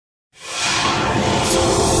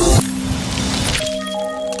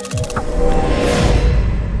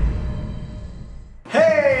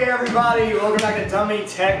Dummy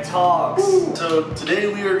Tech Talks. So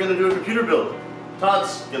today we are going to do a computer build.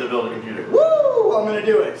 Todd's going to build a computer. Woo! I'm going to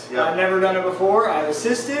do it. Yep. I've never done it before. I've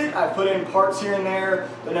assisted, I've put in parts here and there,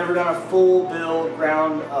 but never done a full build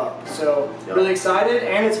ground up. So really excited,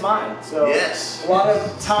 and it's mine. So yes. A lot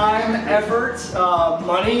of time, effort,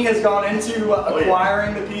 money has gone into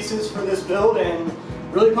acquiring the pieces for this build, and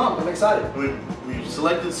really pumped. I'm excited. We've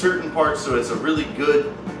selected certain parts so it's a really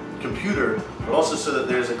good computer, but also so that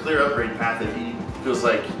there's a clear upgrade path if he feels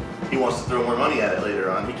like he wants to throw more money at it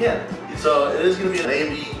later on, he can. So it is going to be an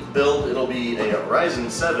AMD build. It'll be a Ryzen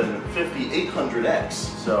 7 5800X.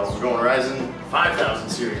 So we're going Ryzen 5000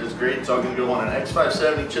 series. It's great. It's all going to go on an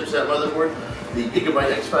X570 chipset motherboard, the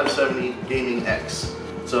Gigabyte X570 Gaming X.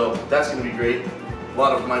 So that's going to be great. A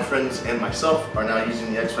lot of my friends and myself are now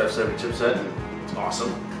using the X570 chipset, and it's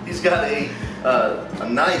awesome. He's got a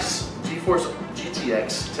nice Geforce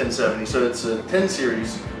GTX 1070. So it's a 10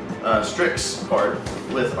 series. STRIX card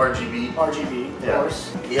with RGB. RGB, of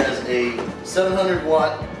course. He has a 700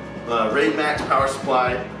 watt Raidmax power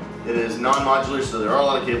supply. It is non-modular, so there are a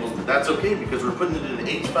lot of cables, but that's okay because we're putting it in an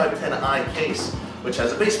H510i case, which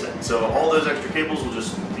has a basement. So all those extra cables will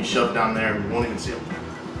just be shoved down there and we won't even see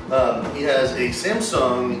them. He has a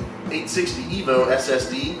Samsung 860 EVO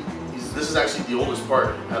SSD. This is actually the oldest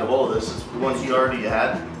part out of all of this. It's the ones he already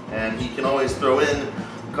had, and he can always throw in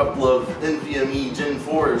a couple of NVMe Gen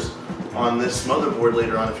 4s on this motherboard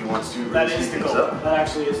later on if he wants to. That is the goal. That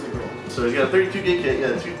actually is the goal. So he's got a 32 gig kit,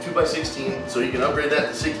 2x16, so you can upgrade that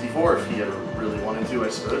to 64 if he ever really wanted to, I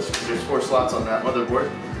suppose. There's 4 slots on that motherboard.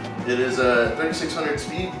 It is a 3600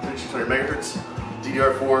 speed, 3600 megahertz,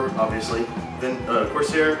 DDR4, obviously. Then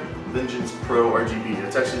Corsair Vengeance PRO RGB.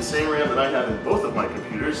 It's actually the same RAM that I have in both of my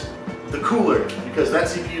computers. The cooler, because that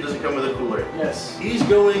CPU doesn't come with a cooler. Yes. He's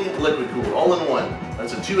going liquid cooler, all in one.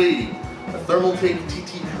 That's a 280. A Thermaltake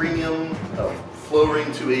TT Premium flow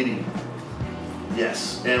ring 280.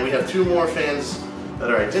 Yes, and we have 2 more fans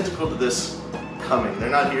that are identical to this coming. They're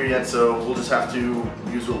not here yet, so we'll just have to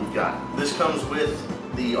use what we've got. This comes with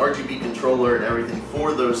the RGB controller and everything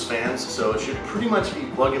for those fans, so it should pretty much be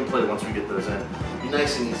plug and play once we get those in. Be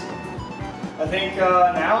nice and easy. I think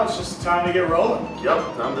now it's just time to get rolling.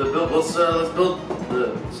 Yep, time to build. Let's build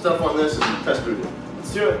the stuff on this and test boot it.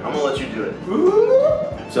 Let's do it. I'm gonna let you do it. Woo!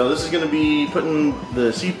 So this is gonna be putting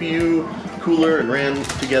the CPU, cooler, and RAM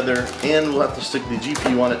together, and we'll have to stick the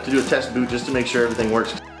GPU on it to do a test boot just to make sure everything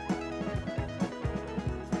works.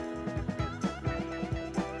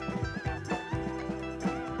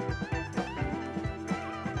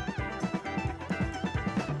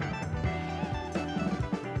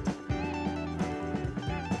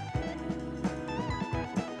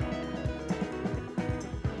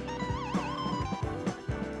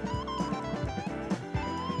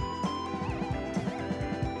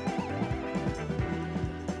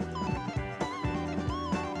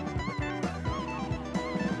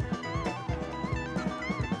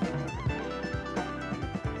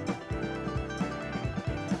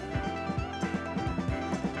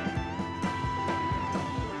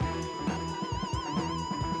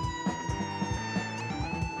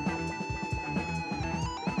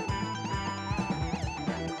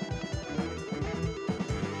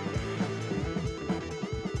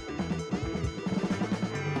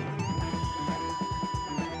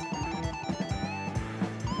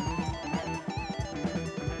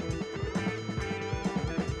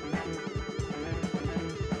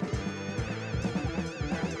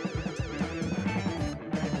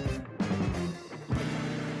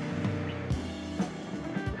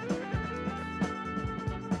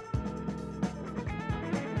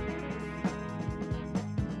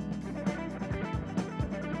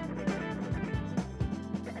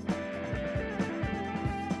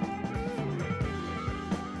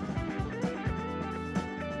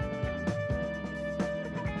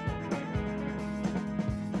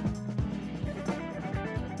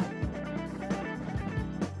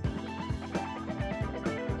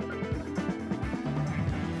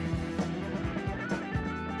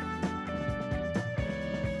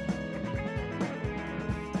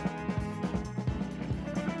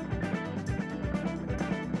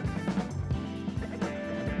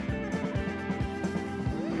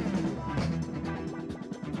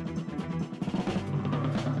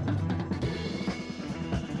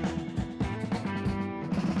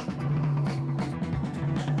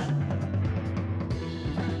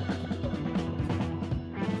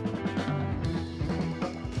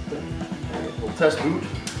 Test boot.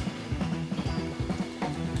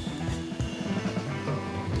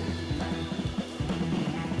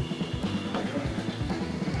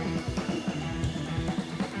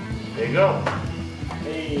 There you go.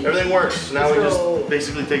 Hey. Everything works. Now we just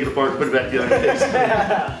basically take it apart and put it back together in the case.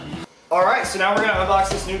 Alright, so now we're going to unbox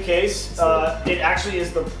this new case. It actually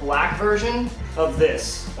is the black version of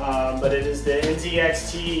this, but it is the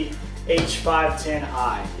NZXT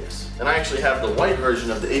H510i. Yes. And I actually have the white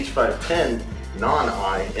version of the H510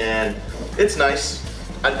 non-I, and it's nice.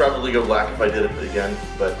 I'd probably go black if I did it again,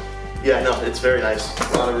 but yeah, no, it's very nice.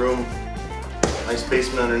 A lot of room, nice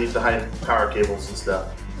basement underneath to hide power cables and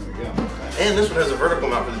stuff. There we go. And this one has a vertical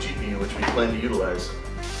mount for the GPU, which we plan to utilize.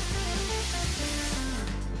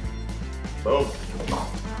 Boom.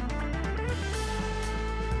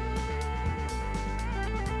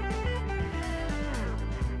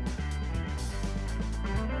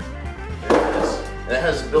 There it is. And it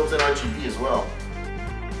has built-in RGB as well.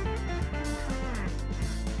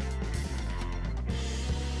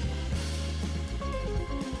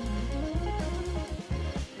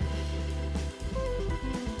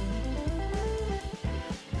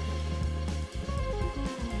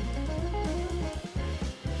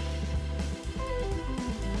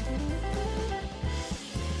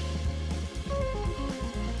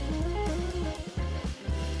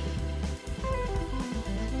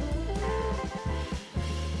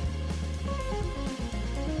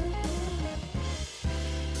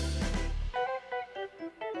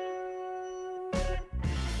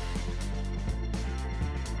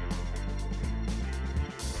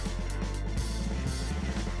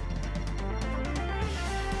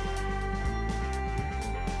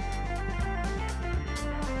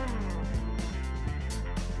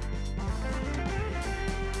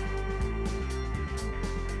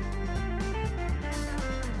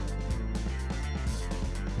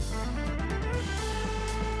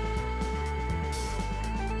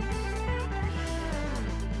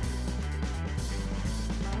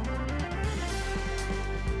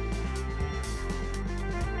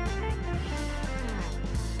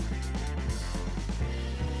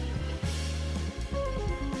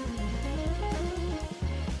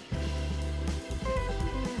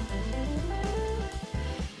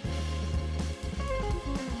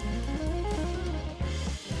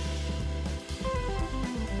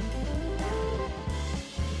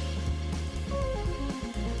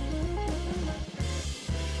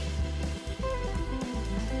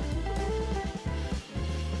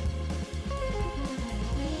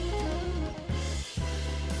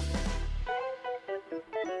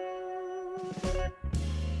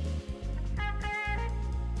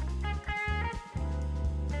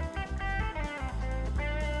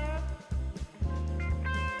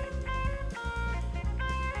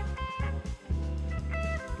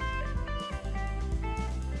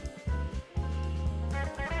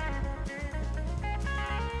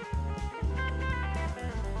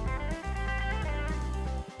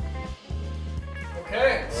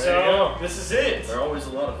 Okay, so this is it. They're always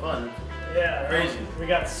a lot of fun. Yeah, crazy. We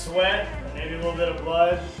got sweat, maybe a little bit of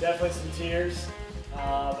blood, definitely some tears.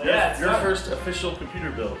 But yeah, it's your done. first official computer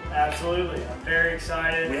build. Absolutely, I'm very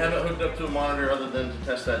excited. We haven't hooked up to a monitor other than to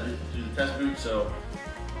test that, do the test boot, so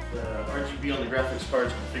the RGB on the graphics card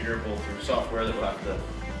is configurable through software that we'll have to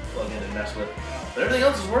plug in and mess with. But everything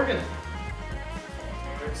else is working.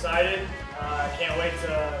 We're excited. I can't wait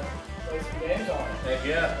to play some games on it. Heck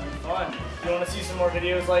yeah. It'll be fun. If you want to see some more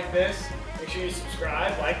videos like this, make sure you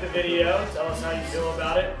subscribe, like the video, tell us how you feel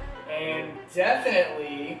about it, and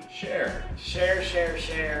definitely share,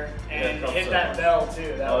 and hit that bell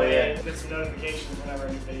too. That way you get some notifications whenever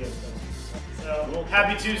a new video is posted. So,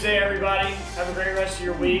 happy Tuesday, everybody. Have a great rest of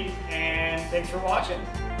your week, and thanks for watching.